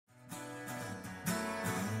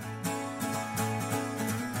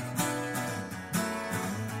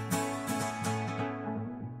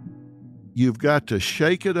You've got to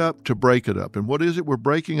shake it up to break it up. And what is it we're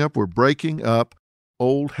breaking up? We're breaking up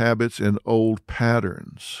old habits and old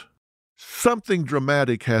patterns. Something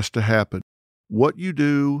dramatic has to happen. What you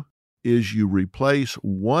do is you replace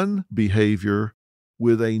one behavior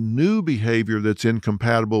with a new behavior that's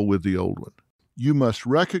incompatible with the old one. You must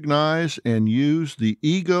recognize and use the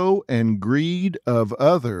ego and greed of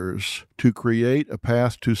others to create a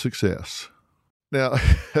path to success. Now,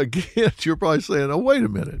 again, you're probably saying, oh, wait a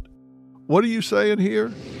minute. What are you saying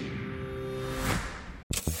here?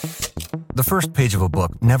 The first page of a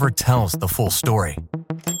book never tells the full story.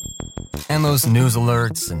 And those news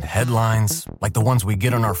alerts and headlines, like the ones we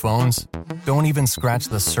get on our phones, don't even scratch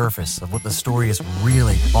the surface of what the story is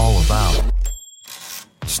really all about.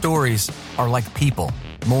 Stories are like people,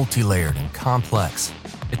 multi-layered and complex.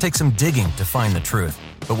 It takes some digging to find the truth,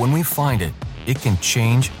 but when we find it, it can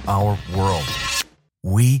change our world.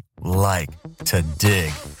 We like to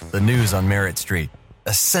dig. The news on Merritt Street.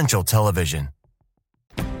 Essential television.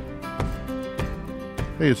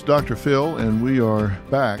 Hey, it's Dr. Phil, and we are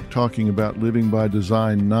back talking about Living by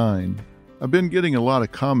Design 9. I've been getting a lot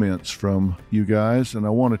of comments from you guys, and I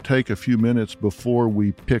want to take a few minutes before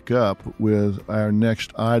we pick up with our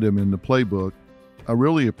next item in the playbook. I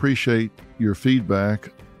really appreciate your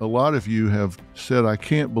feedback. A lot of you have said, I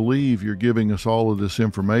can't believe you're giving us all of this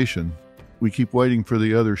information. We keep waiting for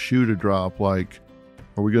the other shoe to drop, like,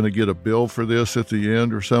 are we going to get a bill for this at the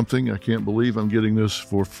end or something? I can't believe I'm getting this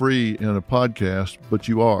for free in a podcast, but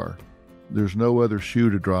you are. There's no other shoe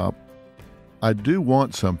to drop. I do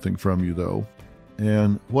want something from you, though.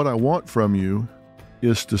 And what I want from you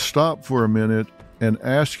is to stop for a minute and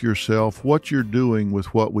ask yourself what you're doing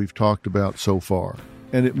with what we've talked about so far.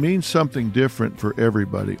 And it means something different for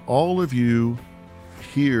everybody. All of you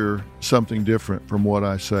hear something different from what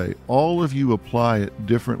I say. All of you apply it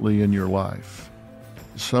differently in your life.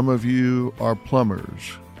 Some of you are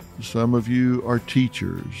plumbers. Some of you are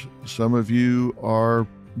teachers. Some of you are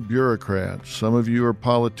bureaucrats. Some of you are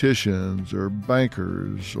politicians or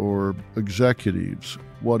bankers or executives,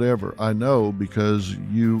 whatever. I know because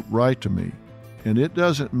you write to me. And it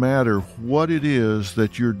doesn't matter what it is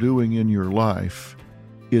that you're doing in your life.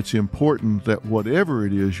 It's important that whatever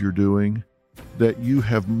it is you're doing, that you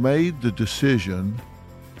have made the decision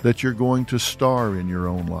that you're going to star in your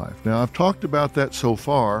own life. Now, I've talked about that so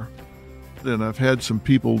far, and I've had some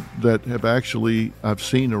people that have actually, I've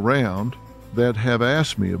seen around, that have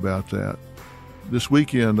asked me about that. This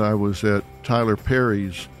weekend, I was at Tyler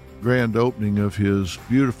Perry's grand opening of his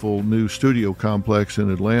beautiful new studio complex in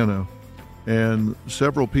Atlanta, and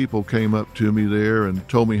several people came up to me there and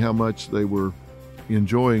told me how much they were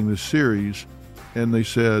enjoying this series, and they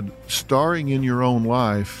said, starring in your own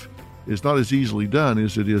life is not as easily done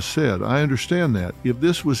as it is said. I understand that. If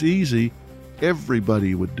this was easy,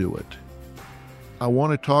 everybody would do it. I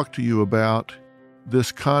want to talk to you about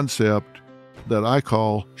this concept that I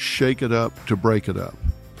call shake it up to break it up.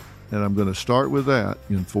 And I'm going to start with that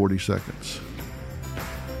in 40 seconds.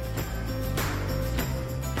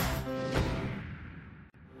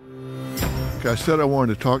 Okay, I said I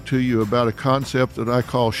wanted to talk to you about a concept that I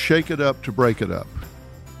call shake it up to break it up.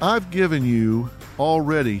 I've given you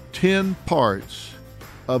already 10 parts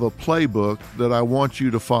of a playbook that I want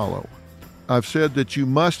you to follow. I've said that you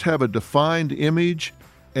must have a defined image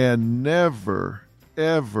and never,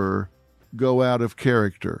 ever go out of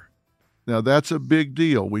character. Now, that's a big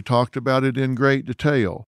deal. We talked about it in great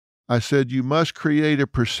detail. I said you must create a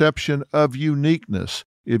perception of uniqueness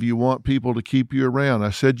if you want people to keep you around.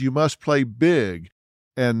 I said you must play big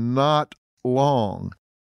and not long.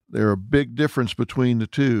 There's a big difference between the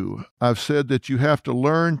two. I've said that you have to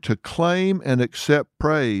learn to claim and accept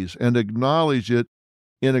praise and acknowledge it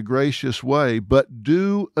in a gracious way, but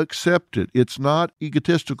do accept it. It's not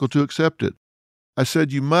egotistical to accept it. I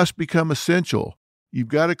said you must become essential. You've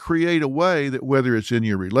got to create a way that whether it's in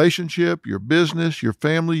your relationship, your business, your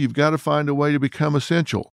family, you've got to find a way to become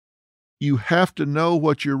essential. You have to know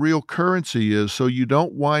what your real currency is so you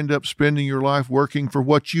don't wind up spending your life working for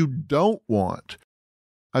what you don't want.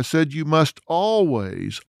 I said you must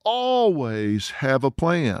always, always have a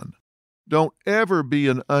plan. Don't ever be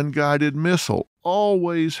an unguided missile.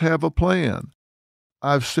 Always have a plan.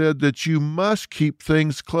 I've said that you must keep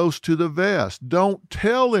things close to the vest. Don't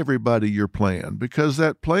tell everybody your plan, because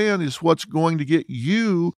that plan is what's going to get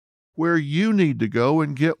you where you need to go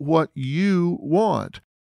and get what you want.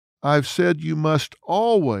 I've said you must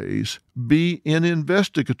always be in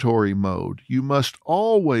investigatory mode. You must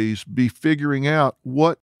always be figuring out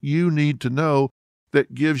what you need to know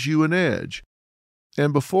that gives you an edge.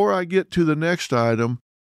 And before I get to the next item,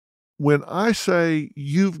 when I say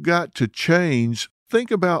you've got to change think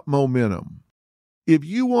about momentum. If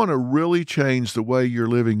you want to really change the way you're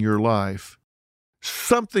living your life,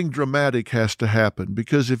 something dramatic has to happen.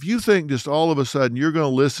 Because if you think just all of a sudden you're going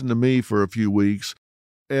to listen to me for a few weeks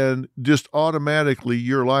and just automatically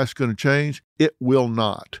your life's going to change, it will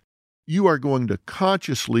not. You are going to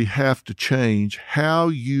consciously have to change how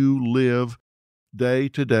you live day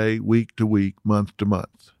to day, week to week, month to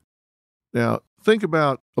month. Now, think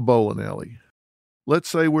about a bowling alley. Let's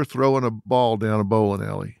say we're throwing a ball down a bowling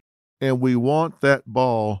alley, and we want that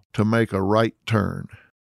ball to make a right turn,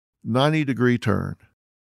 90-degree turn.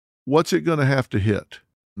 What's it going to have to hit?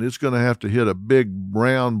 It's going to have to hit a big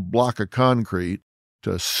brown block of concrete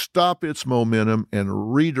to stop its momentum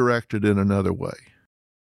and redirect it in another way.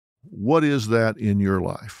 What is that in your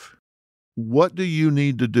life? What do you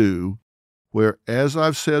need to do where, as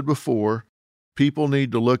I've said before, people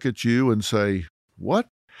need to look at you and say, what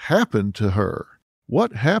happened to her?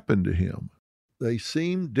 What happened to him? They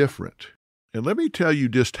seem different. And let me tell you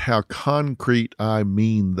just how concrete I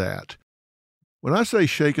mean that. When I say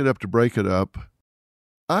shake it up to break it up,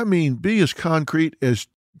 I mean be as concrete as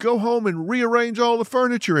go home and rearrange all the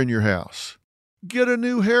furniture in your house. Get a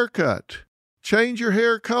new haircut. Change your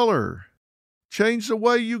hair color. Change the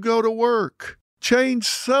way you go to work. Change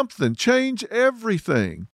something. Change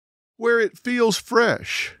everything where it feels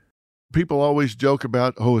fresh. People always joke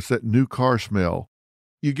about, oh, it's that new car smell.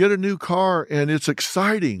 You get a new car and it's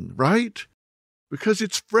exciting, right? Because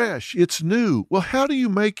it's fresh, it's new. Well, how do you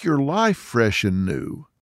make your life fresh and new?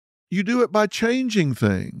 You do it by changing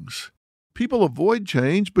things. People avoid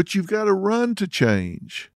change, but you've got to run to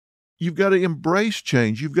change. You've got to embrace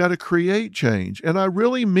change. You've got to create change. And I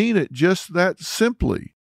really mean it just that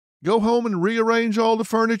simply. Go home and rearrange all the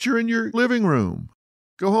furniture in your living room.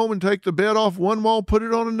 Go home and take the bed off one wall, put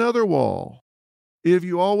it on another wall. If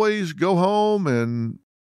you always go home and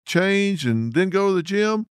change and then go to the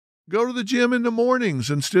gym in the mornings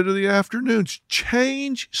instead of the afternoons.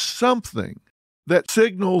 Change something that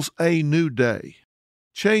signals a new day.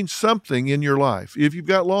 Change something in your life. If you've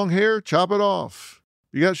got long hair, chop it off.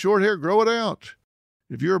 You got short hair, grow it out.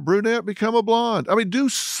 If you're a brunette, become a blonde. Do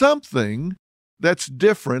something that's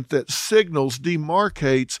different, that signals,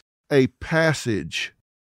 demarcates a passage.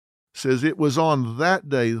 Says it was on that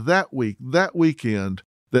day, that week, that weekend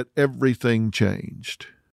that everything changed.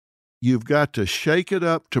 You've got to shake it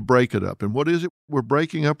up to break it up. And what is it? We're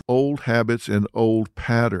breaking up old habits and old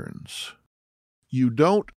patterns. You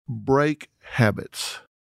don't break habits.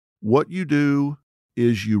 What you do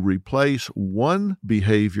is you replace one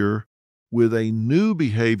behavior with a new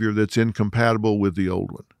behavior that's incompatible with the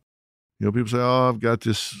old one. People say, oh, I've got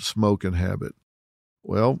this smoking habit.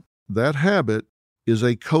 Well, that habit is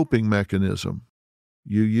a coping mechanism.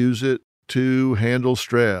 You use it to handle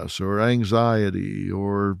stress or anxiety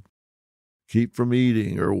or keep from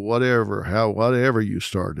eating or whatever you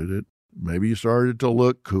started it. Maybe you started to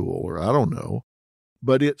look cool or I don't know.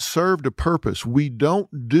 But it served a purpose. We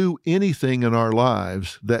don't do anything in our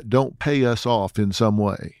lives that don't pay us off in some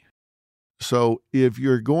way. So if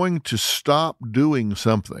you're going to stop doing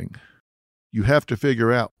something, you have to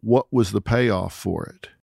figure out what was the payoff for it.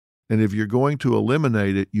 And if you're going to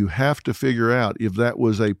eliminate it, you have to figure out if that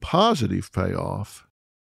was a positive payoff.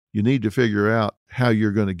 You need to figure out how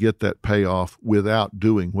you're going to get that payoff without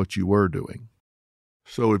doing what you were doing.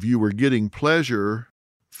 So if you were getting pleasure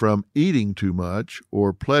from eating too much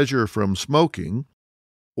or pleasure from smoking,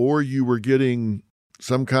 or you were getting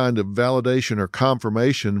some kind of validation or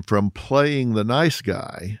confirmation from playing the nice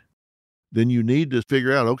guy, then you need to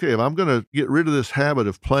figure out, okay, if I'm going to get rid of this habit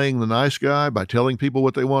of playing the nice guy by telling people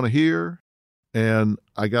what they want to hear, and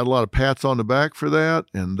I got a lot of pats on the back for that,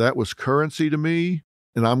 and that was currency to me,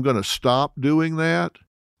 and I'm going to stop doing that,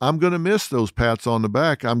 I'm going to miss those pats on the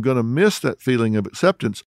back. I'm going to miss that feeling of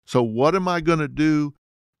acceptance. So what am I going to do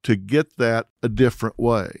to get that a different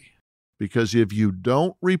way? Because if you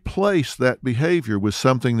don't replace that behavior with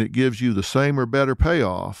something that gives you the same or better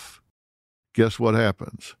payoff, guess what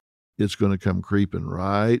happens? It's going to come creeping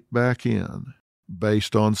right back in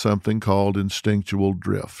based on something called instinctual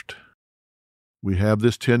drift. We have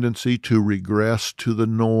this tendency to regress to the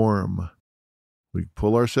norm. We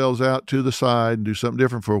pull ourselves out to the side and do something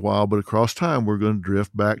different for a while, but across time we're going to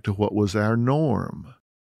drift back to what was our norm,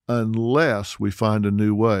 unless we find a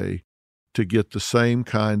new way to get the same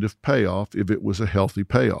kind of payoff if it was a healthy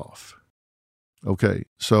payoff. Okay,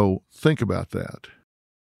 so think about that.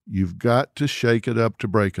 You've got to shake it up to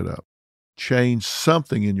break it up. Change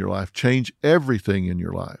something in your life. Change everything in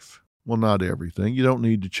your life. Well, not everything. You don't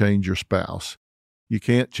need to change your spouse. You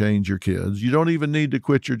can't change your kids. You don't even need to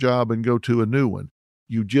quit your job and go to a new one.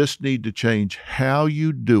 You just need to change how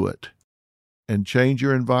you do it and change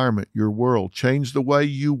your environment, your world. Change the way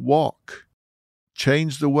you walk.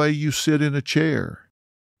 Change the way you sit in a chair.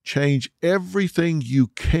 Change everything you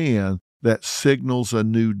can that signals a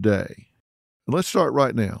new day. And let's start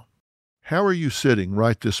right now. How are you sitting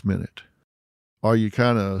right this minute? Are you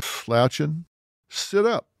kind of slouching? Sit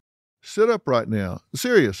up. Sit up right now.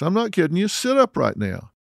 Serious, I'm not kidding you. Sit up right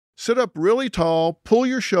now. Sit up really tall. Pull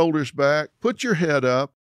your shoulders back. Put your head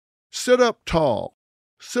up. Sit up tall.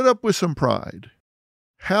 Sit up with some pride.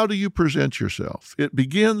 How do you present yourself? It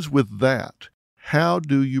begins with that. How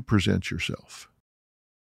do you present yourself?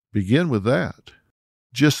 Begin with that.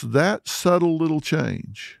 Just that subtle little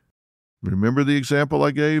change. Remember the example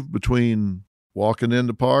I gave between walking in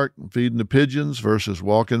the park and feeding the pigeons versus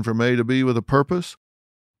walking from A to B with a purpose?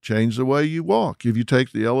 Change the way you walk. If you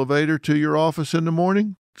take the elevator to your office in the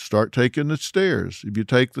morning, start taking the stairs. If you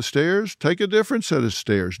take the stairs, take a different set of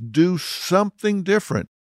stairs. Do something different.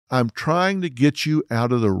 I'm trying to get you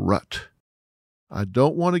out of the rut. I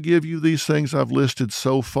don't want to give you these things I've listed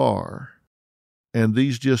so far, and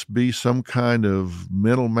these just be some kind of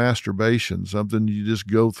mental masturbation, something you just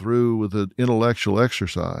go through with an intellectual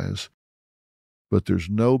exercise. But there's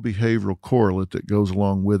no behavioral correlate that goes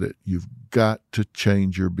along with it. You've got to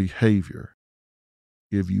change your behavior.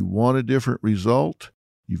 If you want a different result,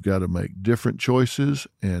 you've got to make different choices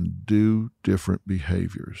and do different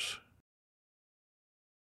behaviors.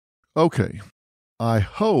 Okay, I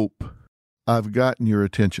hope I've gotten your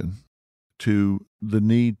attention to the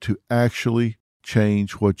need to actually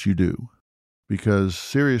change what you do. Because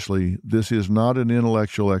seriously, this is not an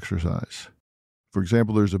intellectual exercise. For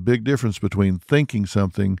example, there's a big difference between thinking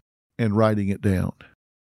something and writing it down.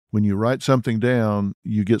 When you write something down,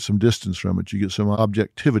 you get some distance from it. You get some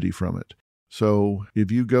objectivity from it. So if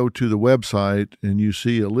you go to the website and you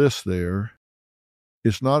see a list there,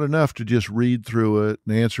 it's not enough to just read through it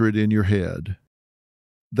and answer it in your head.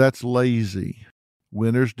 That's lazy.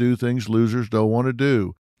 Winners do things losers don't want to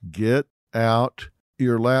do. Get out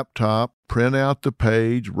your laptop, print out the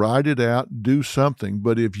page, write it out, do something.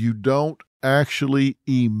 But if you don't actually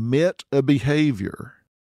emit a behavior,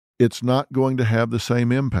 it's not going to have the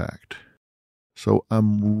same impact. So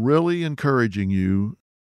I'm really encouraging you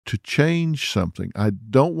to change something. I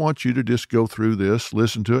don't want you to just go through this,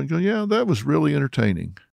 listen to it, and go, yeah, that was really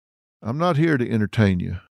entertaining. I'm not here to entertain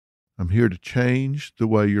you. I'm here to change the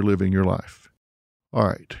way you're living your life. All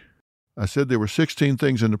right. I said there were 16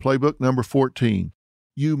 things in the playbook. Number 14,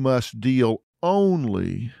 you must deal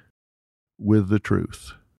only with the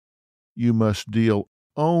truth. You must deal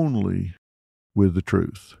only with the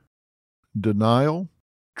truth. Denial,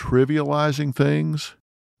 trivializing things,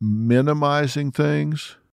 minimizing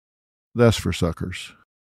things, that's for suckers.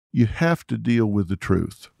 You have to deal with the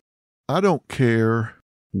truth. I don't care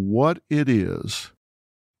what it is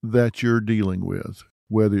that you're dealing with,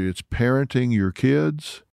 whether it's parenting your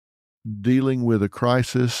kids, dealing with a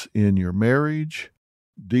crisis in your marriage,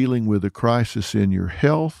 dealing with a crisis in your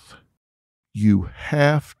health. You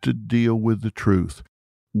have to deal with the truth.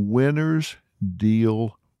 Winners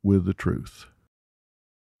deal with the truth.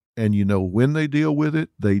 And you know when they deal with it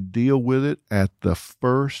at the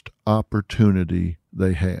first opportunity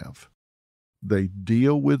they have. They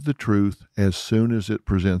deal with the truth as soon as it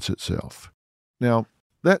presents itself. Now,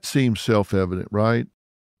 that seems self-evident, right?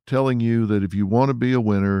 Telling you that if you want to be a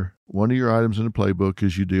winner, one of your items in the playbook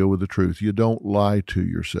is you deal with the truth. You don't lie to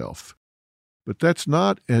yourself. But that's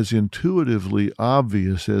not as intuitively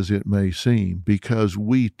obvious as it may seem, because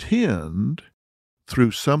we tend,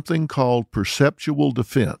 through something called perceptual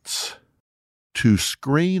defense, to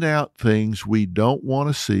screen out things we don't want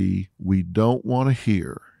to see, we don't want to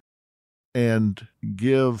hear, and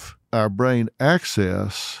give our brain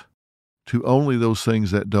access to only those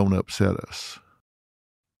things that don't upset us.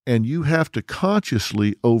 And you have to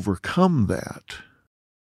consciously overcome that.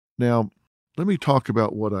 Now, let me talk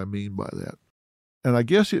about what I mean by that. And I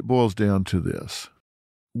guess it boils down to this.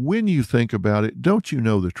 When you think about it, don't you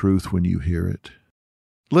know the truth when you hear it?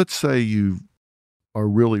 Let's say you are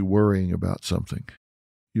really worrying about something.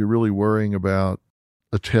 You're really worrying about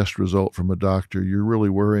a test result from a doctor. You're really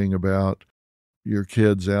worrying about your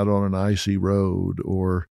kids out on an icy road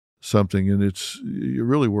or something, and you're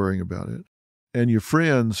really worrying about it. And your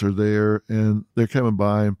friends are there, and they're coming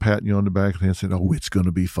by and patting you on the back of the hand saying, oh, it's going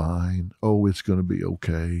to be fine. Oh, it's going to be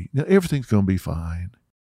okay. Now, everything's going to be fine.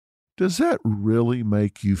 Does that really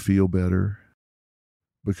make you feel better?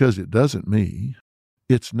 Because it doesn't me.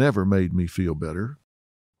 It's never made me feel better.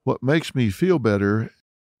 What makes me feel better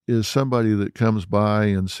is somebody that comes by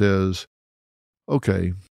and says,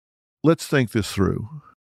 okay, let's think this through.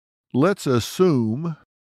 Let's assume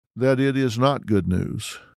that it is not good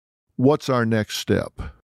news. what's our next step?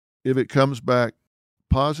 If it comes back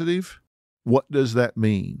positive, what does that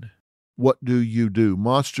mean? What do you do?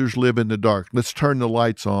 Monsters live in the dark. Let's turn the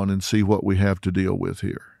lights on and see what we have to deal with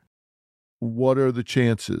here. What are the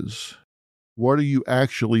chances? What are you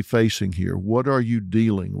actually facing here? What are you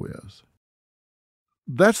dealing with?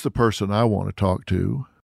 That's the person I want to talk to.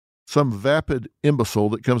 Some vapid imbecile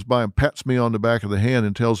that comes by and pats me on the back of the hand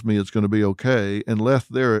and tells me it's going to be okay, unless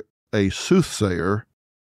they're a soothsayer,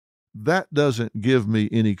 that doesn't give me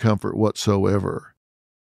any comfort whatsoever.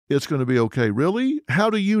 It's going to be okay. Really? How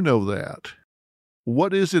do you know that?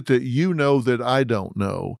 What is it that you know that I don't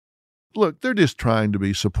know? Look, they're just trying to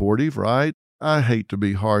be supportive, right? I hate to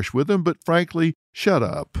be harsh with them, but frankly, shut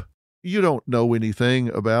up. You don't know anything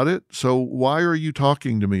about it, so why are you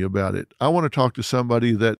talking to me about it? I want to talk to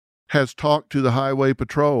somebody that has talked to the highway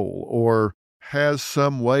patrol or has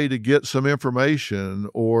some way to get some information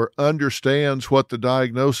or understands what the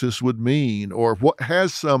diagnosis would mean or what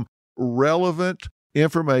has some relevant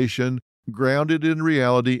information grounded in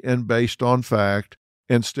reality and based on fact,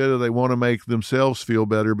 instead of they want to make themselves feel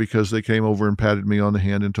better because they came over and patted me on the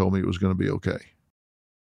hand and told me it was going to be okay.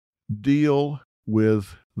 Deal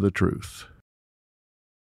with the truth.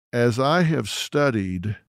 As I have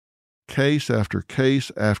studied case after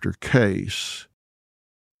case after case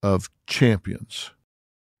of champions,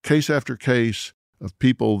 case after case of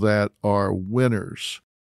people that are winners,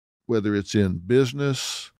 whether it's in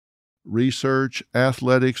business, research,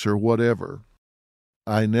 athletics, or whatever,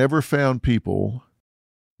 I never found people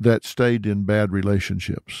that stayed in bad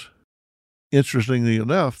relationships. Interestingly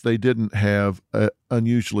enough, they didn't have an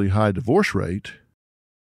unusually high divorce rate,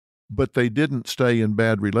 but they didn't stay in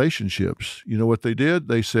bad relationships. You know what they did?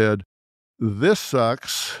 They said, this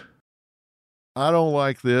sucks. I don't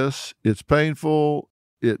like this. It's painful.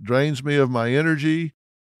 It drains me of my energy.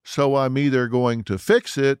 So I'm either going to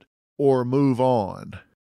fix it or move on.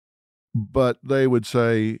 But they would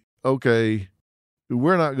say, okay,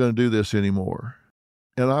 we're not going to do this anymore.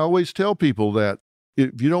 And I always tell people that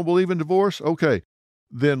if you don't believe in divorce, okay,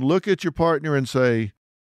 then look at your partner and say,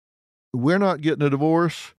 we're not getting a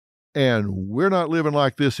divorce and we're not living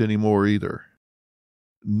like this anymore either.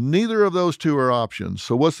 Neither of those two are options.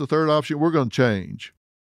 So what's the third option? We're going to change.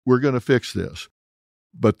 We're going to fix this.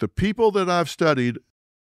 But the people that I've studied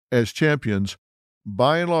as champions,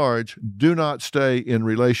 by and large, do not stay in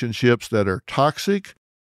relationships that are toxic,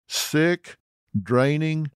 sick,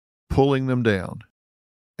 draining, pulling them down.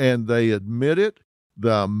 And they admit it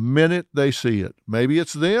the minute they see it. Maybe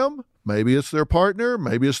it's them, maybe it's their partner,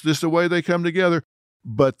 maybe it's just the way they come together,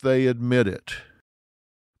 but they admit it.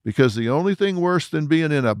 Because the only thing worse than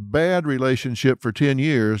being in a bad relationship for 10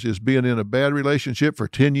 years is being in a bad relationship for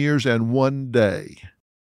 10 years and 1 day.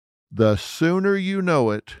 The sooner you know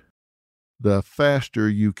it, the faster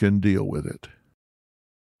you can deal with it.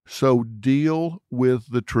 So deal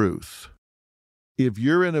with the truth. If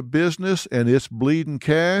you're in a business and it's bleeding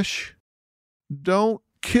cash, don't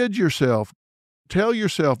kid yourself. Tell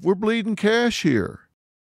yourself, we're bleeding cash here.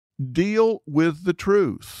 Deal with the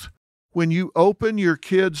truth. When you open your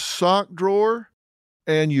kid's sock drawer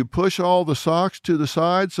and you push all the socks to the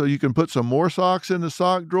side so you can put some more socks in the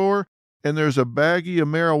sock drawer, and there's a baggie of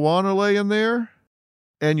marijuana laying there,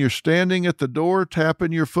 and you're standing at the door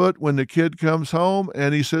tapping your foot when the kid comes home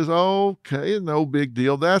and he says, okay, no big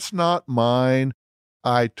deal. That's not mine.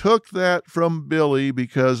 I took that from Billy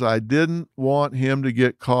because I didn't want him to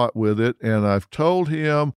get caught with it, and I've told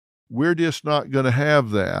him we're just not going to have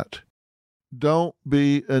that. Don't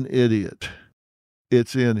be an idiot.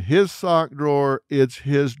 It's in his sock drawer. It's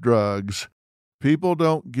his drugs. People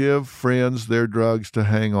don't give friends their drugs to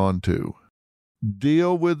hang on to.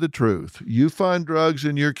 Deal with the truth. You find drugs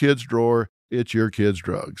in your kid's drawer, it's your kid's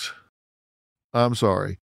drugs. I'm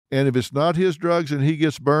sorry. And if it's not his drugs and he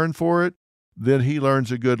gets burned for it, then he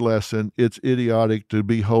learns a good lesson. It's idiotic to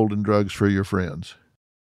be holding drugs for your friends.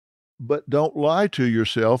 But don't lie to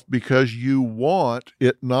yourself because you want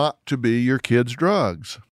it not to be your kid's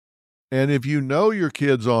drugs. And if you know your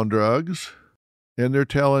kid's on drugs and they're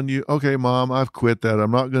telling you, okay, Mom, I've quit that.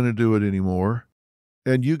 I'm not going to do it anymore.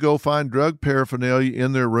 And you go find drug paraphernalia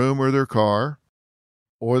in their room or their car,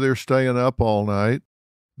 or they're staying up all night,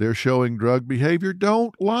 they're showing drug behavior,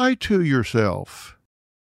 don't lie to yourself.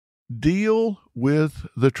 Deal with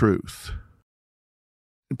the truth.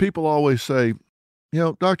 And people always say,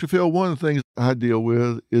 Dr. Phil, one of the things I deal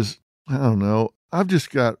with is, I've just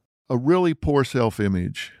got a really poor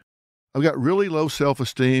self-image. I've got really low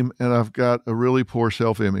self-esteem and I've got a really poor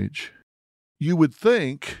self-image. You would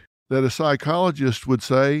think that a psychologist would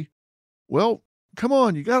say, well, come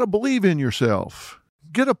on, you got to believe in yourself.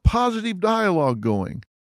 Get a positive dialogue going.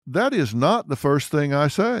 That is not the first thing I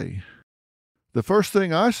say. The first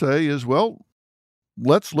thing I say is, well,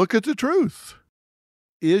 let's look at the truth.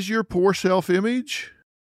 Is your poor self-image,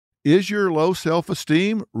 is your low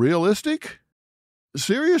self-esteem realistic?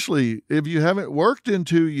 Seriously, if you haven't worked in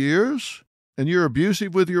 2 years and you're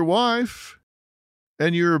abusive with your wife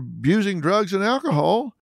and you're abusing drugs and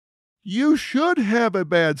alcohol, you should have a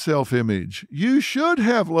bad self-image. You should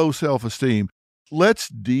have low self-esteem. Let's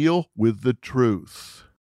deal with the truth.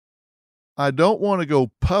 I don't want to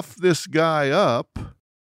go puff this guy up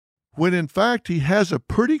when in fact he has a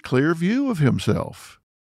pretty clear view of himself.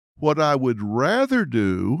 What I would rather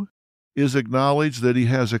do is acknowledge that he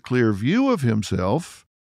has a clear view of himself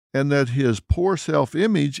and that his poor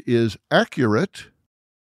self-image is accurate.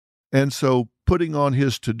 And so putting on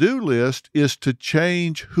his to-do list is to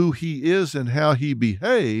change who he is and how he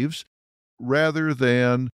behaves rather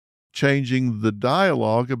than changing the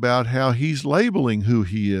dialogue about how he's labeling who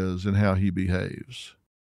he is and how he behaves.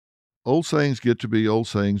 Old sayings get to be old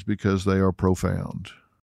sayings because they are profound.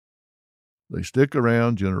 They stick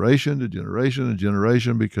around generation to generation to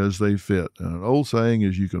generation because they fit. And an old saying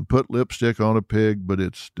is you can put lipstick on a pig, but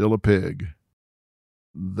it's still a pig.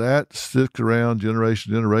 That sticks around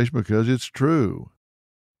generation to generation because it's true.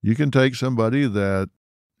 You can take somebody that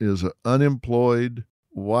is an unemployed,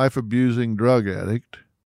 wife-abusing drug addict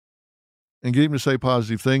and get him to say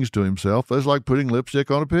positive things to himself. That's like putting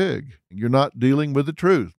lipstick on a pig. You're not dealing with the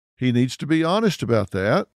truth. He needs to be honest about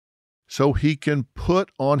that so he can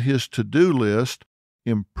put on his to-do list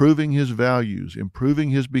improving his values, improving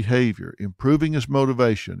his behavior, improving his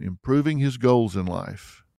motivation, improving his goals in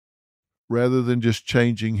life, rather than just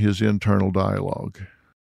changing his internal dialogue.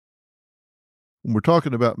 When we're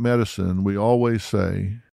talking about medicine, we always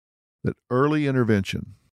say that early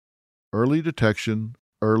intervention, early detection,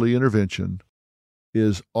 early intervention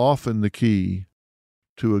is often the key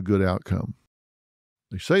to a good outcome.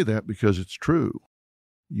 They say that because it's true.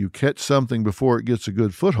 You catch something before it gets a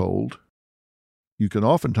good foothold, you can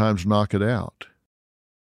oftentimes knock it out.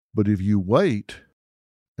 But if you wait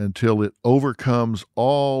until it overcomes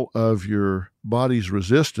all of your body's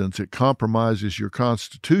resistance, it compromises your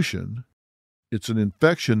constitution, it's an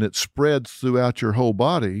infection that spreads throughout your whole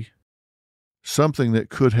body, something that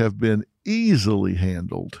could have been easily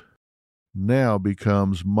handled now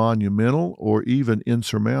becomes monumental or even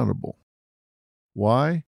insurmountable.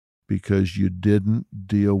 Why? Because you didn't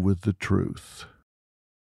deal with the truth.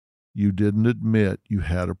 You didn't admit you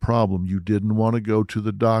had a problem. You didn't want to go to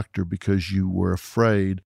the doctor because you were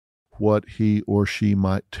afraid what he or she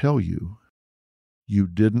might tell you. You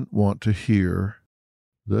didn't want to hear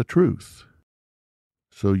the truth.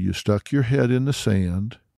 So you stuck your head in the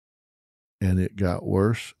sand, and it got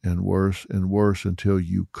worse and worse and worse until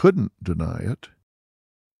you couldn't deny it.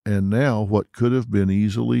 And now what could have been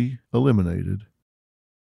easily eliminated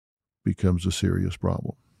becomes a serious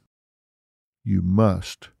problem. You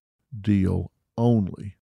must deal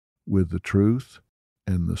only with the truth,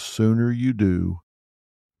 and the sooner you do,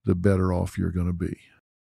 the better off you're going to be.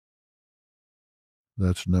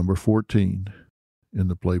 That's number 14 in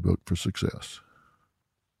the playbook for success.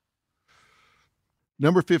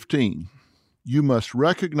 Number 15, you must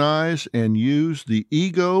recognize and use the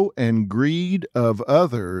ego and greed of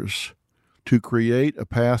others to create a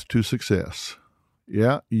path to success.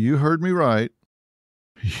 Yeah, you heard me right.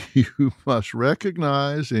 You must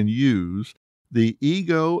recognize and use the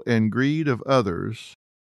ego and greed of others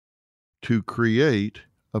to create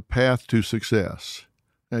a path to success.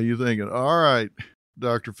 Now you're thinking, all right,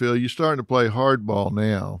 Dr. Phil, you're starting to play hardball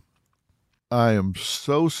now. I am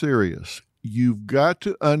so serious. You've got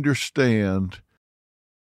to understand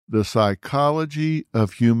the psychology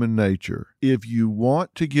of human nature. If you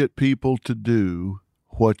want to get people to do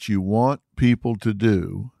what you want people to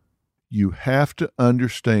do, you have to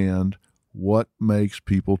understand what makes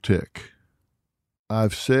people tick.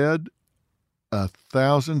 I've said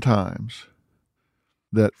 1,000 times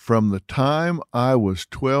that from the time I was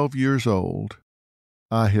 12 years old,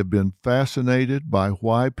 I have been fascinated by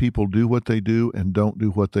why people do what they do and don't do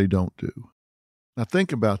what they don't do. Now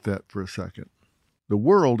think about that for a second. The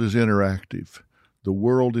world is interactive. The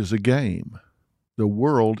world is a game. The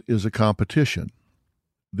world is a competition.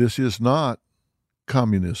 This is not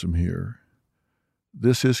communism here.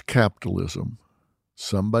 This is capitalism.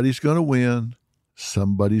 Somebody's going to win.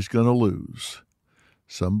 Somebody's going to lose.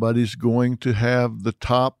 Somebody's going to have the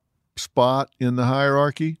top spot in the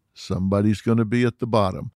hierarchy. Somebody's going to be at the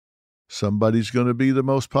bottom. Somebody's going to be the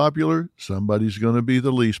most popular. Somebody's going to be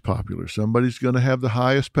the least popular. Somebody's going to have the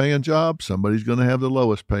highest paying job. Somebody's going to have the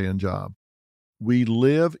lowest paying job. We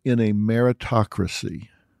live in a meritocracy.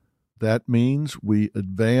 That means we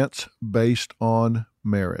advance based on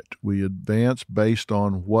merit. We advance based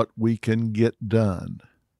on what we can get done.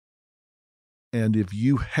 And if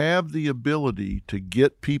you have the ability to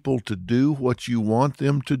get people to do what you want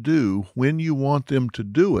them to do when you want them to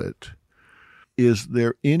do it, is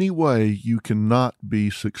there any way you cannot be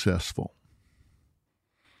successful?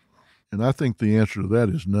 And I think the answer to that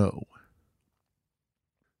is no.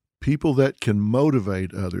 People that can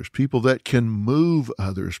motivate others, people that can move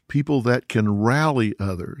others, people that can rally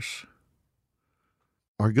others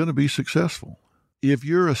are going to be successful. If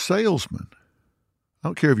you're a salesman, I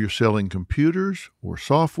don't care if you're selling computers or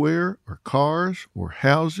software or cars or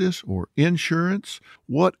houses or insurance,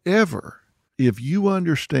 whatever. If you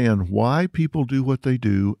understand why people do what they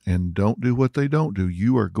do and don't do what they don't do,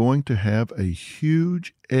 you are going to have a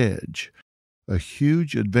huge edge, a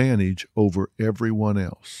huge advantage over everyone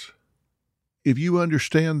else. If you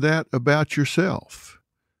understand that about yourself,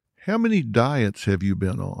 how many diets have you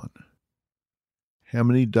been on? How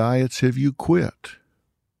many diets have you quit?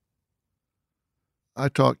 I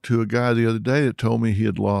talked to a guy the other day that told me he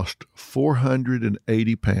had lost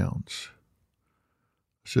 480 pounds.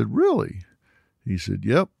 I said, really? He said,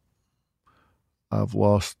 yep. I've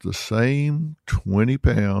lost the same 20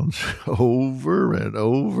 pounds over and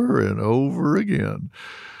over and over again.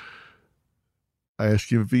 I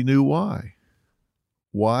asked him if he knew why.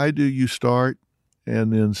 Why do you start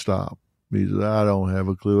and then stop? He said, I don't have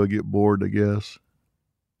a clue. I get bored, I guess.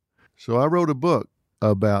 So I wrote a book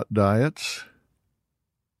about diets,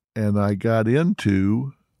 and I got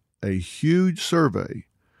into a huge survey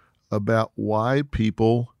about why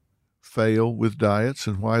people fail with diets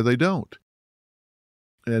and why they don't.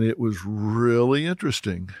 And it was really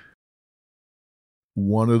interesting.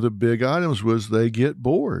 One of the big items was they get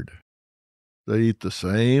bored. They eat the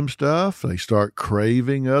same stuff, they start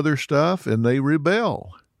craving other stuff, and they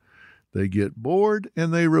rebel. They get bored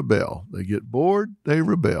and they rebel. They get bored, they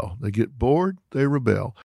rebel. They get bored, they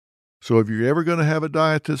rebel. So if you're ever going to have a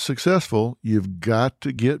diet that's successful, you've got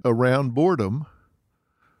to get around boredom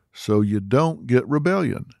so you don't get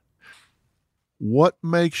rebellion. What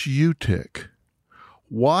makes you tick?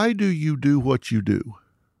 Why do you do what you do?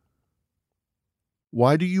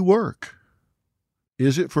 Why do you work?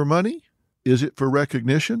 Is it for money? Is it for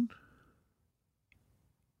recognition?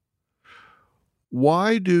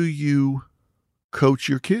 Why do you coach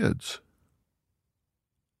your kids?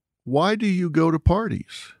 Why do you go to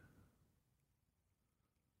parties?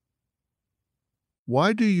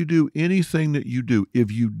 Why do you do anything that you do?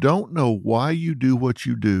 If you don't know why you do what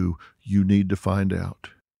you do, you need to find out.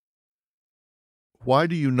 Why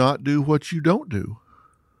do you not do what you don't do?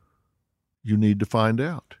 You need to find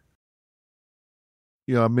out.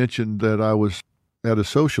 I mentioned that I was at a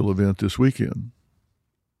social event this weekend.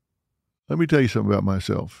 Let me tell you something about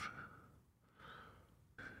myself.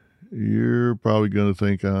 You're probably going to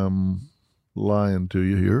think I'm lying to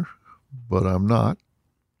you here, but I'm not.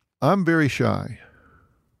 I'm very shy.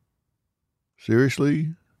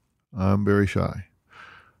 Seriously, I'm very shy.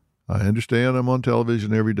 I understand I'm on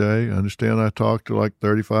television every day. I understand I talk to like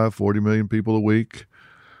 35, 40 million people a week.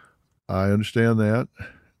 I understand that.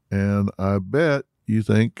 And I bet you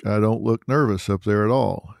think I don't look nervous up there at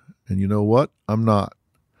all. And you know what? I'm not.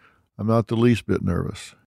 I'm not the least bit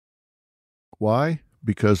nervous. Why?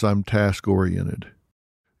 Because I'm task-oriented.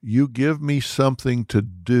 You give me something to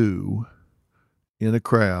do in a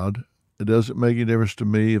crowd, it doesn't make any difference to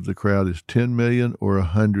me if the crowd is 10 million or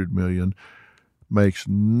 100 million. Makes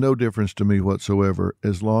no difference to me whatsoever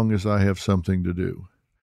as long as I have something to do.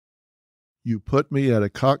 You put me at a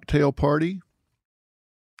cocktail party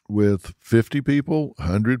with 50 people,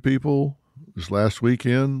 100 people, this last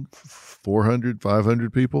weekend, 400,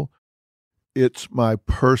 500 people. It's my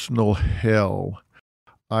personal hell.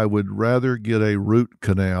 I would rather get a root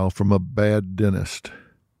canal from a bad dentist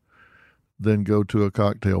than go to a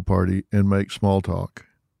cocktail party and make small talk.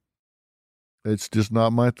 It's just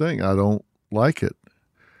not my thing. I don't like it.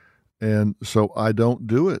 And so I don't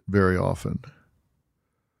do it very often.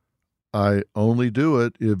 I only do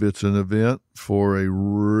it if it's an event for a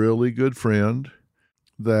really good friend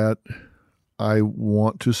that I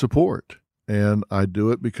want to support. And I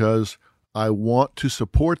do it because I want to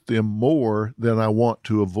support them more than I want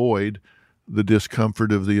to avoid the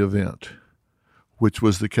discomfort of the event, which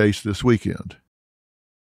was the case this weekend.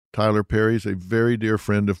 Tyler Perry's a very dear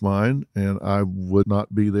friend of mine, and I would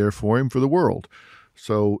not be there for him for the world.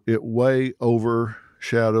 So it way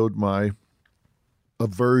overshadowed my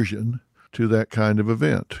aversion to that kind of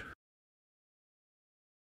event.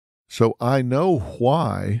 So I know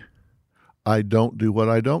why I don't do what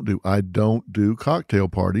I don't do. I don't do cocktail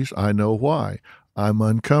parties. I know why. I'm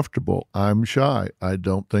uncomfortable. I'm shy. I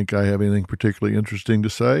don't think I have anything particularly interesting to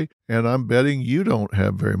say. And I'm betting you don't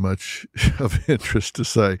have very much of interest to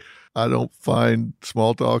say. I don't find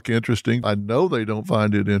small talk interesting. I know they don't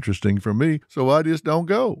find it interesting for me. So I just don't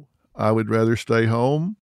go. I would rather stay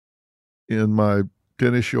home in my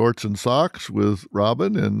tennis shorts and socks with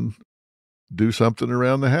Robin and do something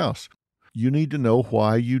around the house. You need to know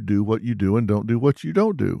why you do what you do and don't do what you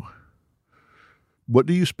don't do. What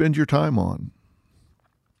do you spend your time on?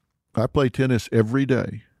 I play tennis every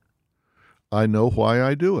day. I know why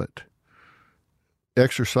I do it.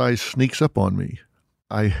 Exercise sneaks up on me.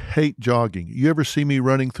 I hate jogging. You ever see me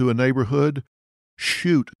running through a neighborhood?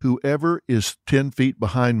 Shoot whoever is 10 feet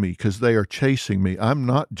behind me because they are chasing me. I'm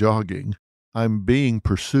not jogging. I'm being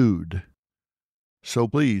pursued. So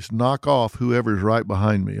please knock off whoever's right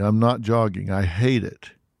behind me. I'm not jogging. I hate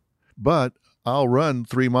it. But I'll run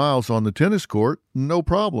 3 miles on the tennis court, no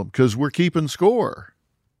problem, because we're keeping score.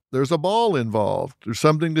 There's a ball involved. There's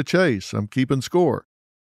something to chase. I'm keeping score.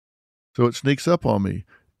 So it sneaks up on me.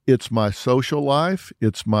 It's my social life.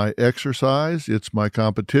 It's my exercise. It's my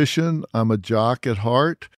competition. I'm a jock at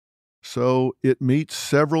heart. So it meets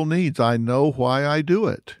several needs. I know why I do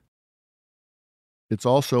it. It's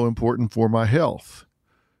also important for my health.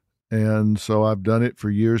 And so I've done it for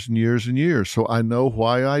years and years and years. So I know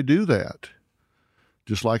why I do that.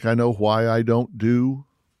 Just like I know why I don't do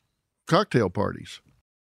cocktail parties.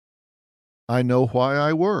 I know why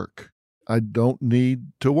I work. I don't need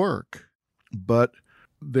to work. But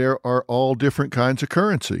there are all different kinds of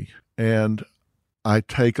currency. And I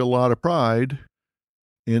take a lot of pride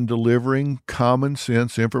in delivering common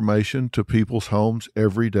sense information to people's homes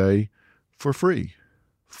every day for free.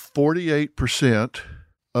 48%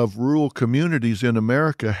 of rural communities in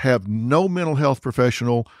America have no mental health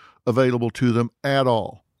professional available to them at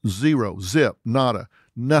all. Zero, zip, nada,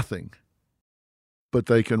 nothing. But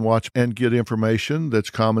they can watch and get information that's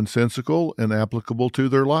commonsensical and applicable to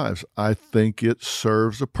their lives. I think it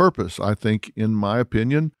serves a purpose. I think, in my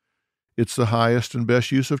opinion, it's the highest and best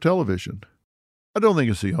use of television. I don't think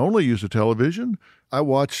it's the only use of television. I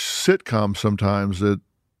watch sitcoms sometimes that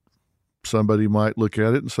somebody might look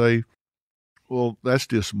at it and say, well, that's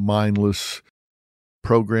just mindless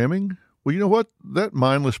programming. Well, you know what? That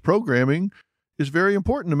mindless programming is very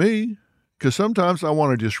important to me because sometimes I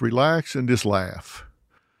want to just relax and just laugh.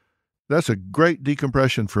 That's a great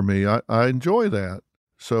decompression for me. I enjoy that.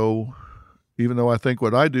 So even though I think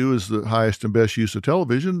what I do is the highest and best use of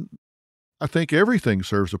television, I think everything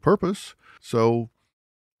serves a purpose. So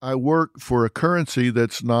I work for a currency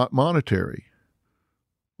that's not monetary.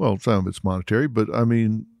 Well, some of it's monetary, but I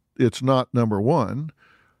mean, it's not number one.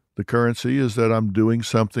 The currency is that I'm doing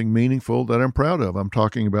something meaningful that I'm proud of. I'm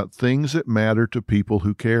talking about things that matter to people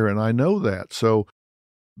who care, and I know that. So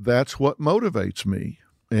that's what motivates me.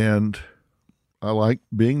 And I like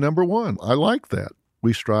being number one. I like that.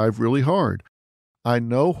 We strive really hard. I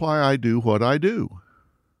know why I do what I do.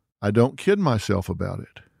 I don't kid myself about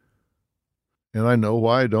it. And I know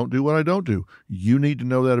why I don't do what I don't do. You need to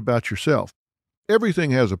know that about yourself.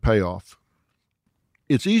 Everything has a payoff.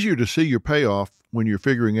 It's easier to see your payoff when you're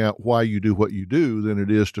figuring out why you do what you do than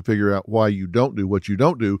it is to figure out why you don't do what you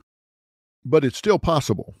don't do. But it's still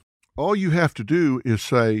possible. All you have to do is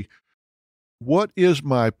say, what is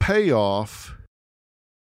my payoff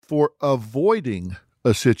for avoiding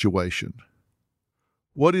a situation?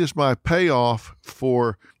 What is my payoff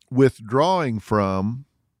for withdrawing from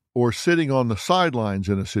or sitting on the sidelines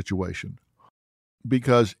in a situation?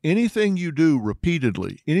 Because anything you do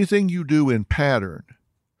repeatedly, anything you do in pattern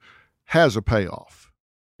has a payoff.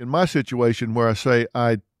 In my situation where I say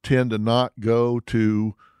I tend to not go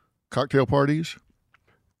to cocktail parties,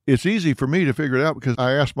 it's easy for me to figure it out because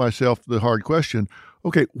I ask myself the hard question,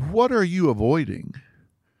 okay, what are you avoiding?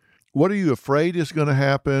 What are you afraid is going to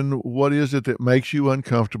happen? What is it that makes you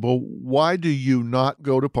uncomfortable? Why do you not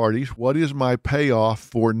go to parties? What is my payoff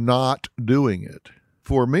for not doing it?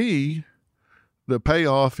 For me, the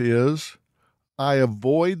payoff is I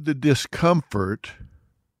avoid the discomfort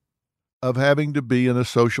of having to be in a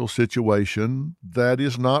social situation that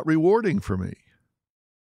is not rewarding for me.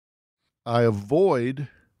 I avoid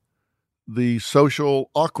the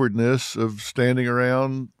social awkwardness of standing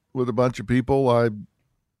around with a bunch of people I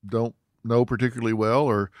don't know particularly well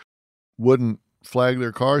or wouldn't flag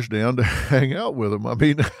their cars down to hang out with them. I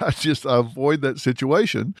mean, I avoid that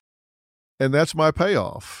situation, and that's my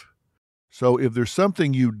payoff. So if there's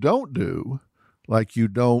something you don't do, like you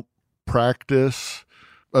don't practice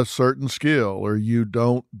a certain skill, or you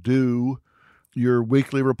don't do your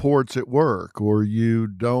weekly reports at work, or you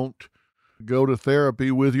don't go to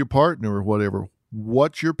therapy with your partner or whatever,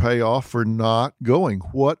 What's your payoff for not going?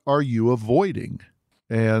 What are you avoiding?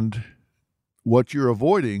 And what you're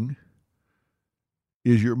avoiding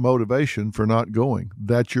is your motivation for not going.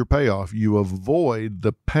 That's your payoff. You avoid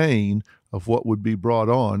the pain of what would be brought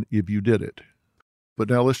on if you did it. But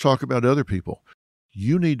now let's talk about other people.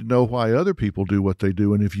 You need to know why other people do what they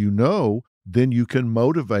do. And if you know, then you can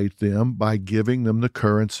motivate them by giving them the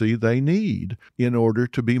currency they need in order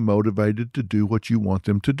to be motivated to do what you want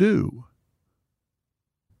them to do.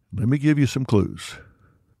 Let me give you some clues.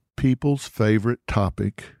 People's favorite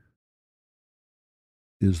topic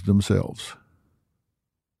is themselves.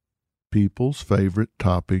 People's favorite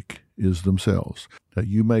topic is themselves. Now,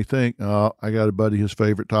 you may think, oh, I got a buddy, his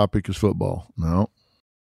favorite topic is football. No,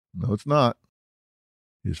 it's not.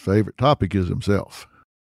 His favorite topic is himself.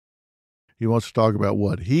 He wants to talk about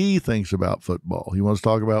what he thinks about football. He wants to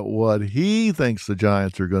talk about what he thinks the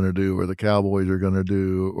Giants are going to do, or the Cowboys are going to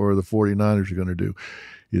do, or the 49ers are going to do.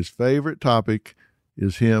 His favorite topic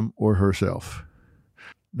is him or herself.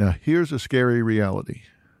 Now, here's a scary reality.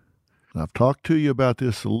 I've talked to you about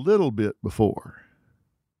this a little bit before.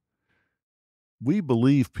 We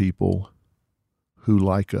believe people who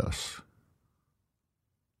like us.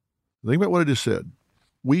 Think about what I just said.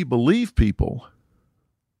 We believe people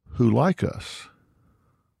who like us.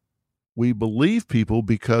 We believe people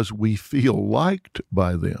because we feel liked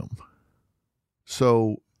by them.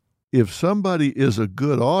 So if somebody is a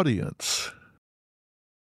good audience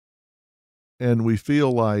and we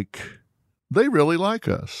feel like they really like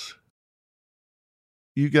us,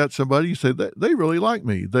 you got somebody, you say, they really like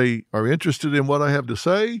me. They are interested in what I have to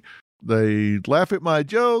say. They laugh at my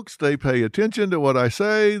jokes. They pay attention to what I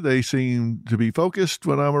say. They seem to be focused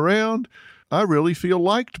when I'm around. I really feel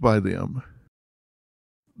liked by them.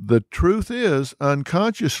 The truth is,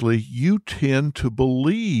 unconsciously, you tend to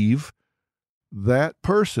believe that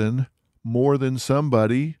person more than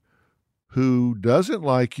somebody who doesn't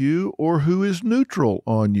like you or who is neutral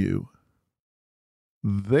on you.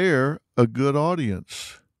 They're a good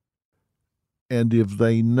audience. And if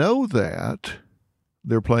they know that,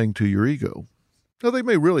 they're playing to your ego. Now, they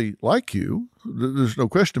may really like you. There's no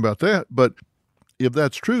question about that. But if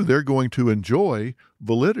that's true, they're going to enjoy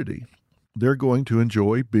validity. They're going to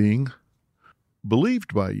enjoy being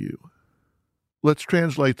believed by you. Let's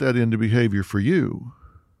translate that into behavior for you.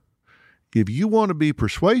 If you want to be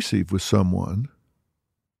persuasive with someone,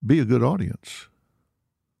 be a good audience.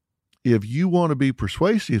 If you want to be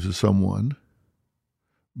persuasive to someone,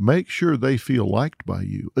 make sure they feel liked by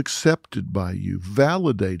you, accepted by you,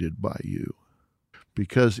 validated by you.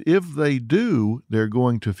 Because if they do, they're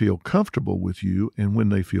going to feel comfortable with you. And when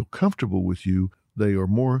they feel comfortable with you, they are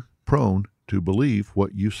more prone to believe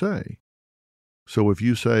what you say. So if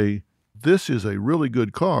you say, this is a really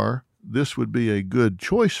good car, this would be a good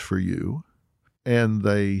choice for you, and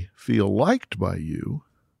they feel liked by you,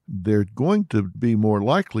 they're going to be more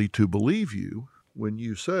likely to believe you when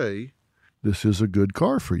you say, this is a good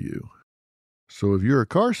car for you. So if you're a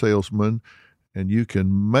car salesman and you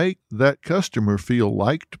can make that customer feel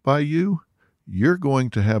liked by you, you're going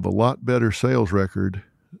to have a lot better sales record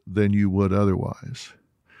than you would otherwise.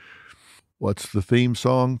 What's the theme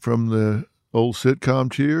song from the old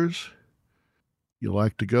sitcom Cheers? You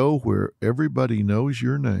like to go where everybody knows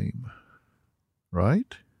your name,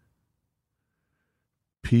 right?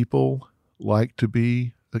 People like to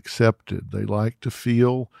be accepted. They like to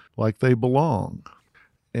feel like they belong.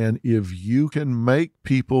 And if you can make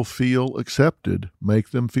people feel accepted,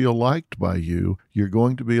 make them feel liked by you, you're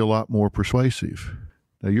going to be a lot more persuasive.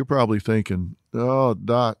 Now, you're probably thinking, oh,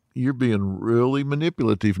 Doc, you're being really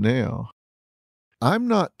manipulative now. I'm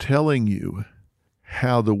not telling you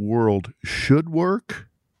how the world should work.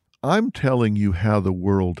 I'm telling you how the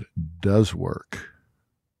world does work.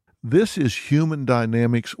 This is Human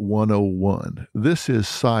Dynamics 101. This is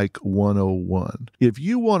Psych 101. If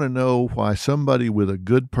you want to know why somebody with a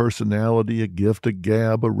good personality, a gift, a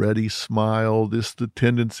gab, a ready smile, the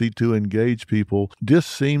tendency to engage people, just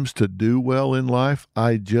seems to do well in life,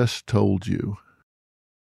 I just told you.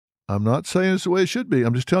 I'm not saying it's the way it should be.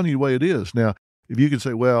 I'm just telling you the way it is. Now, if you can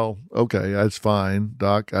say, well, okay, that's fine,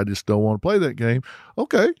 Doc, I just don't want to play that game.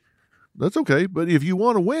 Okay, that's okay. But if you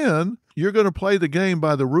want to win, you're going to play the game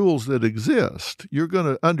by the rules that exist. You're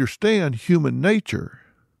going to understand human nature.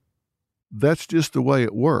 That's just the way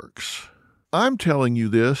it works. I'm telling you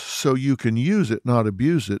this so you can use it, not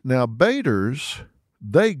abuse it. Now, baiters,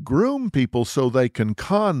 they groom people so they can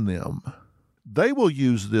con them. They will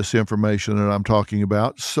use this information that I'm talking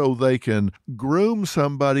about so they can groom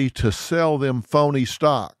somebody to sell them phony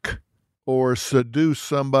stock or seduce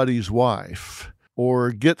somebody's wife.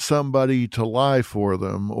 or get somebody to lie for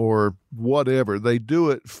them or whatever. They do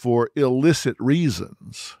it for illicit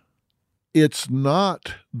reasons. It's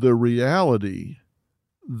not the reality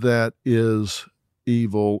that is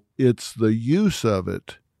evil. It's the use of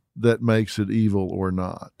it that makes it evil or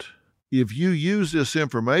not. If you use this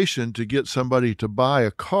information to get somebody to buy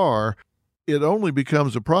a car, it only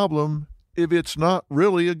becomes a problem if it's not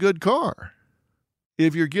really a good car.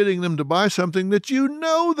 If you're getting them to buy something that you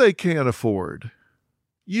know they can't afford,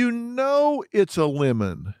 you know it's a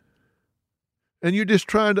lemon, and you're just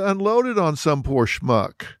trying to unload it on some poor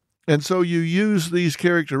schmuck. And so you use these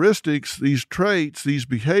characteristics, these traits, these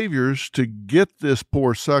behaviors to get this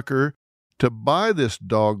poor sucker to buy this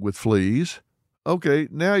dog with fleas. Okay,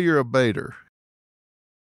 now you're a baiter.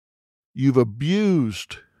 You've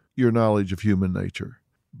abused your knowledge of human nature.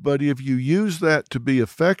 But if you use that to be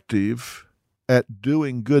effective at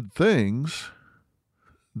doing good things,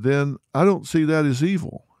 then I don't see that as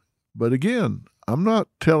evil. But again, I'm not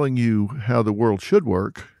telling you how the world should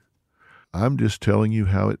work. I'm just telling you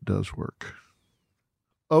how it does work.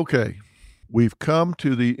 Okay, we've come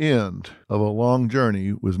to the end of a long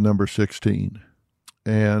journey with number 16.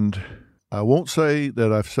 And I won't say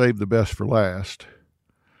that I've saved the best for last,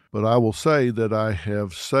 but I will say that I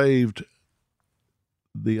have saved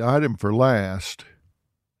the item for last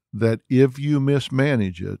that, if you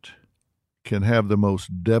mismanage it, can have the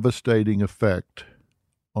most devastating effect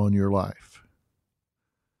on your life.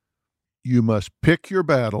 You must pick your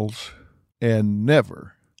battles and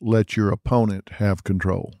never let your opponent have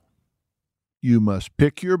control. You must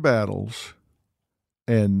pick your battles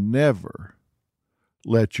and never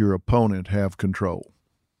let your opponent have control.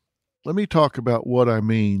 Let me talk about what I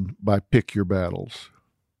mean by pick your battles.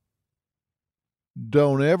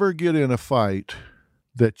 Don't ever get in a fight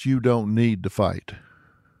that you don't need to fight.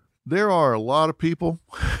 There are a lot of people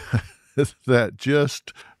that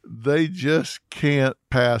they just can't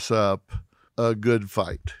pass up a good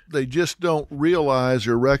fight. They just don't realize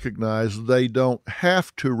or recognize they don't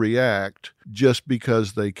have to react just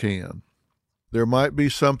because they can. There might be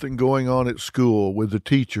something going on at school with the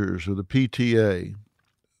teachers or the PTA.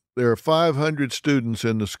 There are 500 students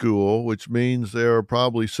in the school, which means there are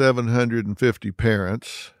probably 750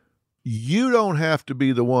 parents. You don't have to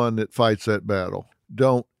be the one that fights that battle.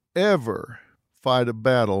 Don't ever fight a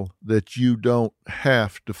battle that you don't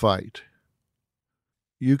have to fight.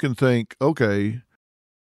 You can think, okay,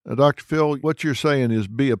 Dr. Phil, what you're saying is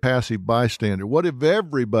be a passive bystander. What if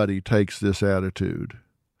everybody takes this attitude?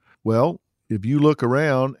 Well, if you look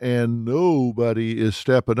around and nobody is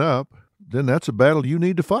stepping up, then that's a battle you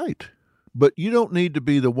need to fight. But you don't need to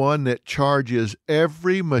be the one that charges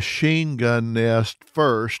every machine gun nest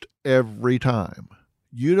first every time.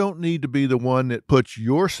 You don't need to be the one that puts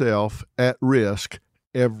yourself at risk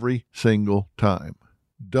every single time.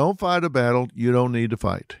 Don't fight a battle you don't need to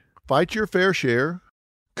fight. Fight your fair share,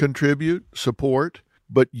 contribute, support,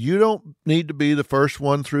 but you don't need to be the first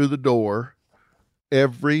one through the door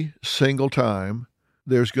every single time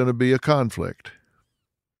there's going to be a conflict.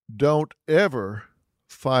 Don't ever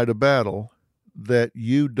fight a battle that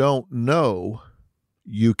you don't know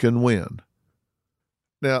you can win.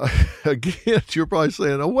 Now, again, you're probably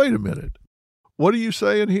saying, oh, wait a minute. What are you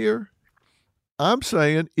saying here? I'm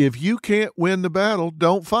saying if you can't win the battle,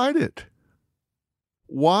 don't fight it.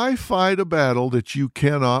 Why fight a battle that you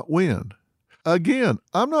cannot win? Again,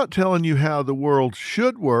 I'm not telling you how the world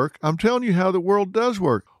should work. I'm telling you how the world does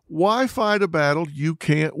work. Why fight a battle you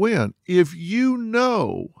can't win? If you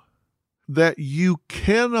know that you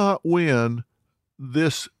cannot win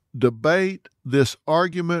this debate, this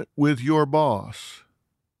argument with your boss,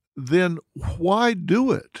 then why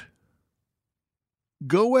do it?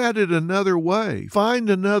 Go at it another way. Find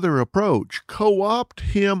another approach. Co-opt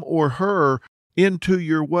him or her into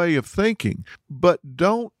your way of thinking, but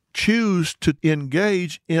don't choose to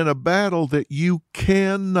engage in a battle that you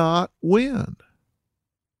cannot win.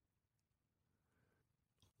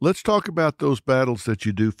 Let's talk about those battles that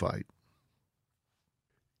you do fight.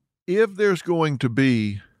 If there's going to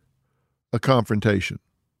be a confrontation,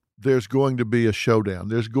 there's going to be a showdown,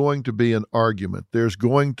 there's going to be an argument, there's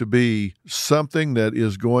going to be something that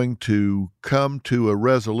is going to come to a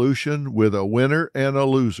resolution with a winner and a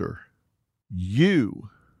loser. You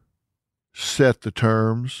set the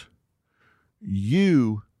terms.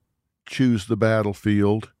 You choose the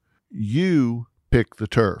battlefield. You pick the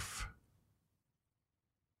turf.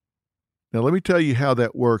 Now, let me tell you how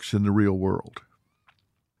that works in the real world.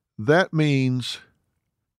 That means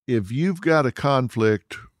if you've got a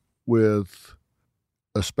conflict with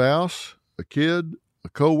a spouse, a kid, a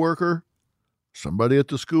coworker, somebody at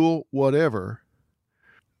the school, whatever,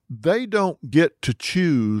 They don't get to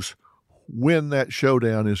choose when that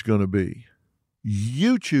showdown is going to be.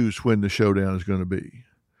 You choose when the showdown is going to be.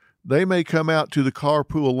 They may come out to the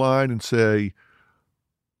carpool line and say,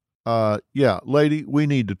 yeah, lady, we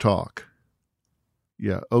need to talk.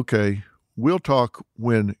 Yeah, okay. We'll talk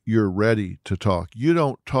when you're ready to talk. You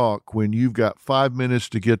don't talk when you've got 5 minutes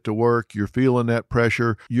to get to work. You're feeling that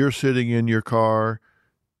pressure. You're sitting in your car.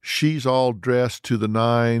 She's all dressed to the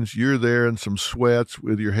nines. You're there in some sweats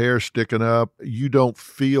with your hair sticking up. You don't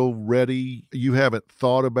feel ready. You haven't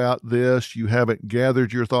thought about this. You haven't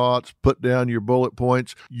gathered your thoughts, put down your bullet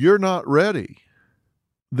points. You're not ready.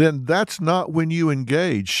 Then that's not when you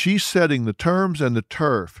engage. She's setting the terms and the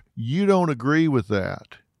turf. You don't agree with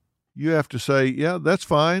that. You have to say, yeah, that's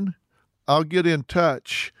fine. I'll get in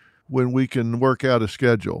touch when we can work out a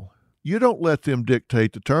schedule. You don't let them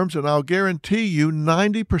dictate the terms, and I'll guarantee you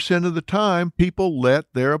 90% of the time people let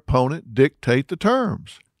their opponent dictate the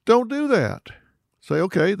terms. Don't do that. Say,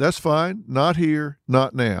 okay, that's fine. Not here,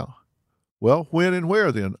 not now. Well, when and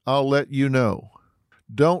where then? I'll let you know.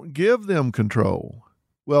 Don't give them control.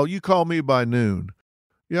 Well, you call me by noon.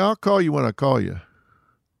 Yeah, I'll call you when I call you.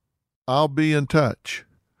 I'll be in touch.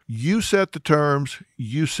 You set the terms,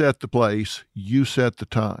 you set the place, you set the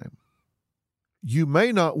time. You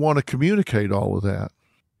may not want to communicate all of that.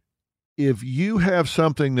 If you have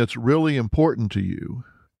something that's really important to you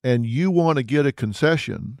and you want to get a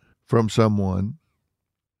concession from someone,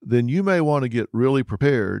 then you may want to get really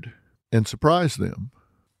prepared and surprise them.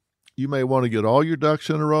 You may want to get all your ducks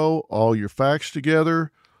in a row, all your facts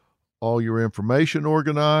together, all your information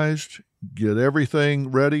organized, get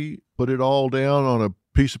everything ready, put it all down on a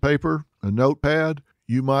piece of paper, a notepad.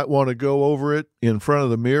 You might want to go over it in front of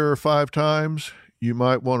the mirror 5 times. You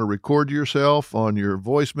might want to record yourself on your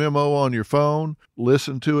voice memo on your phone,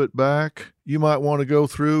 listen to it back. You might want to go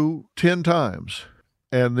through 10 times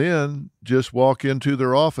and then just walk into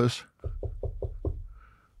their office.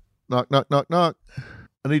 Knock, knock, knock, knock.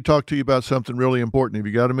 I need to talk to you about something really important. Have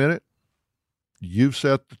you got a minute? You've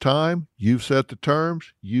set the time. You've set the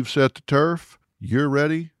terms. You've set the turf. You're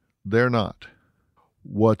ready. They're not.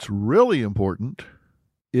 What's really important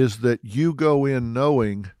is that you go in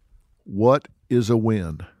knowing what is a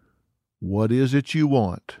win. What is it you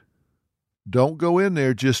want? Don't go in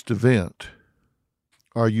there just to vent.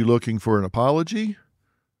 Are you looking for an apology?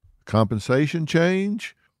 Compensation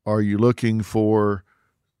change? Are you looking for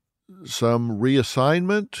some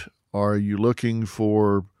reassignment? Are you looking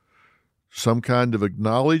for some kind of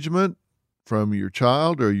acknowledgement from your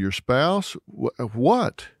child or your spouse?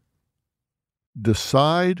 What?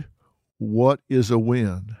 Decide what is a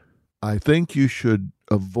win. I think you should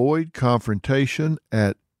avoid confrontation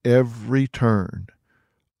at every turn.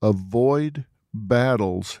 Avoid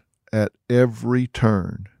battles at every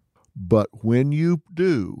turn. But when you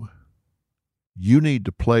do, you need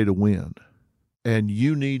to play to win. And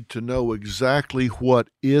you need to know exactly what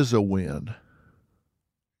is a win.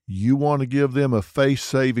 You want to give them a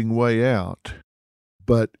face-saving way out.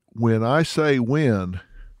 But when I say win,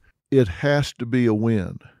 it has to be a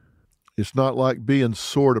win. It's not like being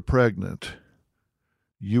sort of pregnant.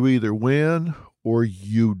 You either win or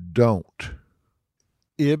you don't.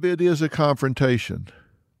 If it is a confrontation,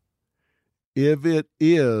 if it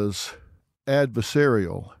is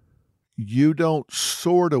adversarial, you don't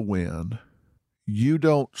sort of win. You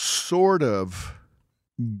don't sort of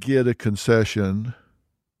get a concession.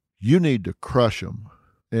 You need to crush them.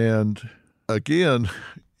 And again,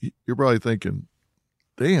 you're probably thinking,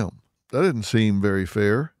 damn, that didn't seem very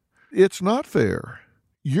fair. It's not fair.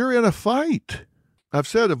 You're in a fight. I've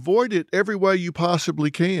said avoid it every way you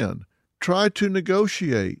possibly can. Try to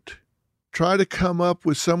negotiate. Try to come up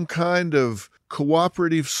with some kind of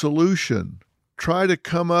cooperative solution. Try to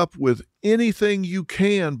come up with anything you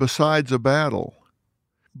can besides a battle.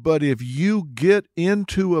 But if you get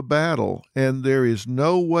into a battle and there is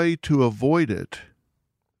no way to avoid it,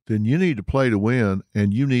 then you need to play to win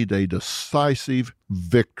and you need a decisive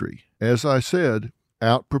victory. As I said,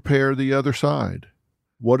 out-prepare the other side.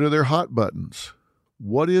 What are their hot buttons?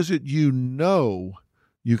 What is it you know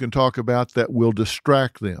you can talk about that will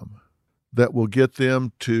distract them, that will get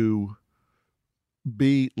them to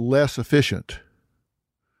be less efficient?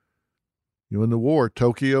 In the war,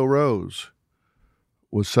 Tokyo Rose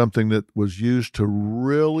was something that was used to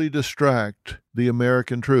really distract the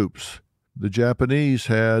American troops. The Japanese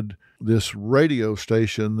had this radio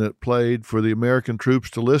station that played for the American troops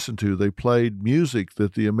to listen to. They played music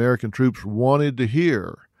that the American troops wanted to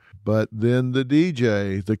hear. But then the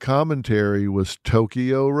DJ, the commentary was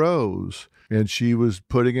Tokyo Rose, and she was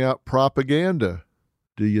putting out propaganda.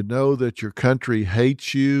 Do you know that your country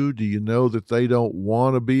hates you? Do you know that they don't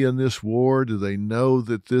want to be in this war? Do they know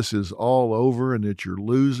that this is all over and that you're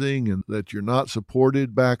losing and that you're not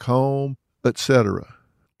supported back home, etc.?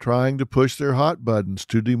 Trying to push their hot buttons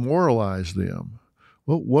to demoralize them.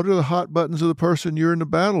 Well, what are the hot buttons of the person you're in the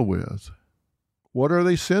battle with? What are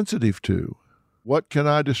they sensitive to? What can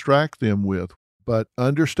I distract them with? But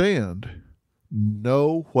understand,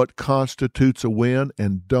 know what constitutes a win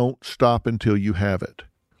and don't stop until you have it.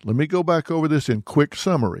 Let me go back over this in quick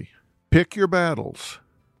summary. Pick your battles.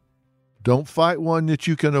 Don't fight one that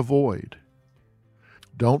you can avoid.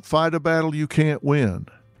 Don't fight a battle you can't win.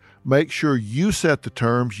 Make sure you set the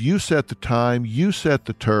terms, you set the time, you set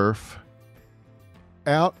the turf.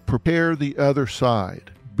 Out-prepare the other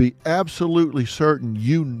side. Be absolutely certain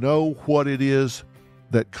you know what it is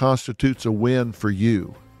that constitutes a win for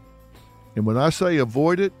you. And when I say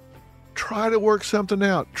avoid it, try to work something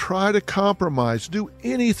out. Try to compromise. Do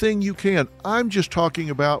anything you can. I'm just talking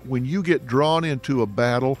about when you get drawn into a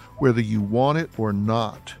battle, whether you want it or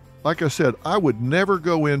not. Like I said, I would never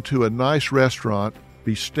go into a nice restaurant,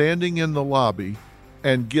 be standing in the lobby,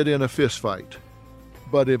 and get in a fist fight.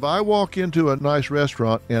 But if I walk into a nice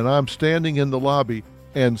restaurant and I'm standing in the lobby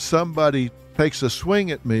and somebody takes a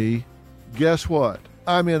swing at me, guess what?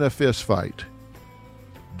 I'm in a fist fight.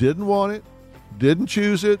 Didn't want it, didn't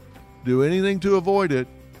choose it, do anything to avoid it,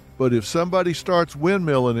 but if somebody starts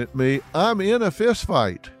windmilling at me, I'm in a fist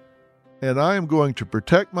fight. And I am going to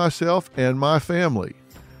protect myself and my family.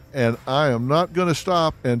 And I am not going to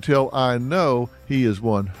stop until I know he is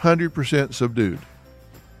 100% subdued.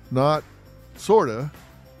 Not sorta,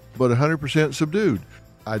 but 100% subdued.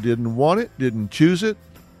 I didn't want it, didn't choose it,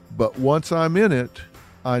 but once I'm in it,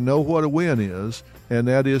 I know what a win is, and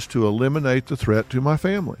that is to eliminate the threat to my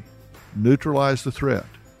family. Neutralize the threat.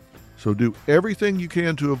 So do everything you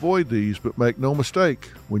can to avoid these, but make no mistake,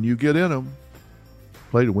 when you get in them,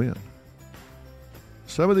 play to win.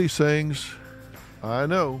 Some of these things, I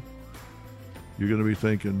know, you're going to be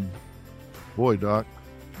thinking, boy, Doc,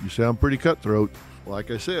 you sound pretty cutthroat.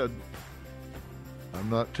 Like I said, I'm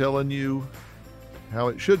not telling you how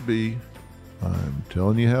it should be. I'm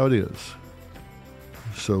telling you how it is.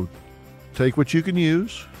 So take what you can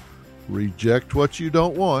use, reject what you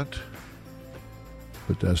don't want,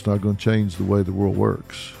 but that's not going to change the way the world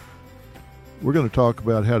works. We're going to talk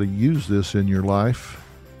about how to use this in your life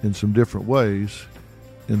in some different ways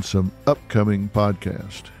in some upcoming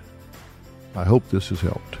podcast. I hope this has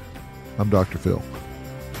helped. I'm Dr. Phil.